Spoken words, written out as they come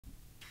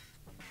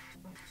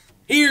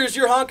Here's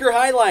your Honker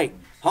highlight.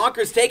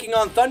 Honkers taking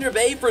on Thunder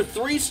Bay for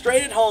 3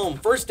 straight at home.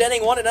 First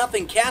inning,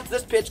 1-0 Cats.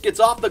 This pitch gets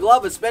off the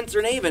glove of Spencer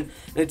Navin,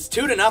 and it's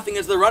 2-0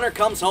 as the runner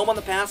comes home on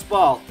the pass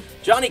ball.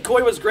 Johnny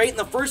Coy was great in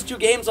the first 2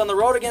 games on the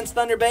road against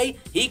Thunder Bay.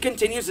 He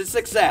continues his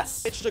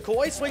success. Pitch to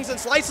Coy, swings and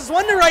slices,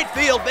 one to right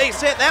field,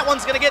 base hit. That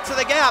one's going to get to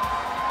the gap.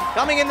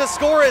 Coming in to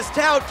score is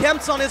Towd.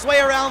 Kemp's on his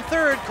way around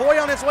third,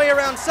 Coy on his way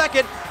around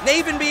second,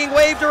 Navin being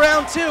waved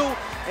around 2.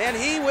 And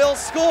he will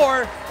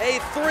score a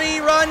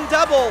 3-run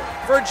double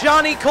for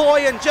Johnny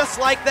Coy, and just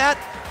like that,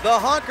 the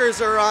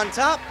Honkers are on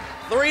top,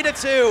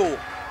 3-2.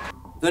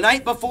 The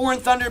night before in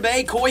Thunder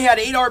Bay, Coy had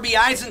 8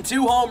 RBIs and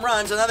 2 home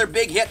runs, another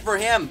big hit for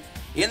him.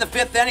 In the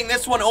 5th inning,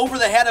 this one over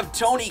the head of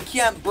Tony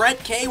Kemp. Brett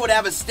Kay would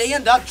have a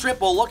stand-up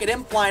triple. Look at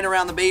him flying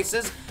around the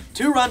bases.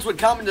 2 runs would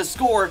come in to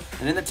score,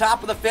 and in the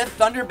top of the 5th,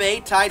 Thunder Bay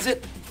ties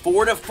it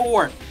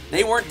 4-4.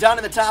 They weren't done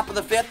in the top of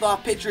the 5th.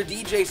 Off pitcher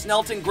DJ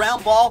Snelton,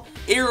 ground ball,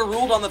 error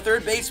ruled on the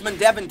third baseman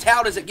Devin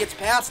Towd as it gets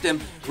past him.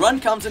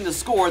 Run comes in to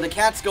score. The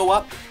Cats go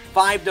up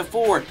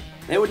 5-4.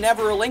 They would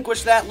never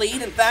relinquish that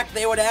lead. In fact,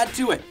 they would add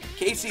to it.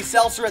 Casey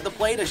Seltzer at the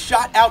plate, a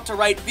shot out to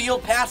right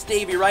field past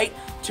Davey Wright.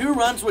 2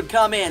 runs would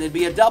come in. It'd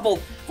be a double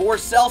for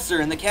Seltzer,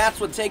 and the Cats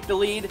would take the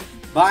lead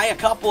by a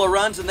couple of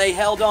runs, and they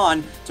held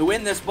on to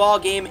win this ball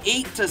game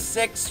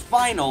 8-6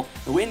 final.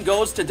 The win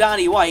goes to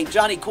Donnie White.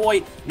 Johnny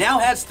Coy now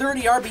has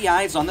 30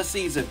 RBIs on the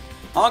season.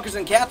 Honkers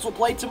and Cats will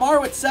play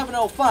tomorrow at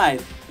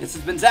 7:05. This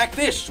has been Zach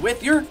Fish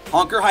with your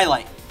Honker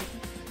Highlight.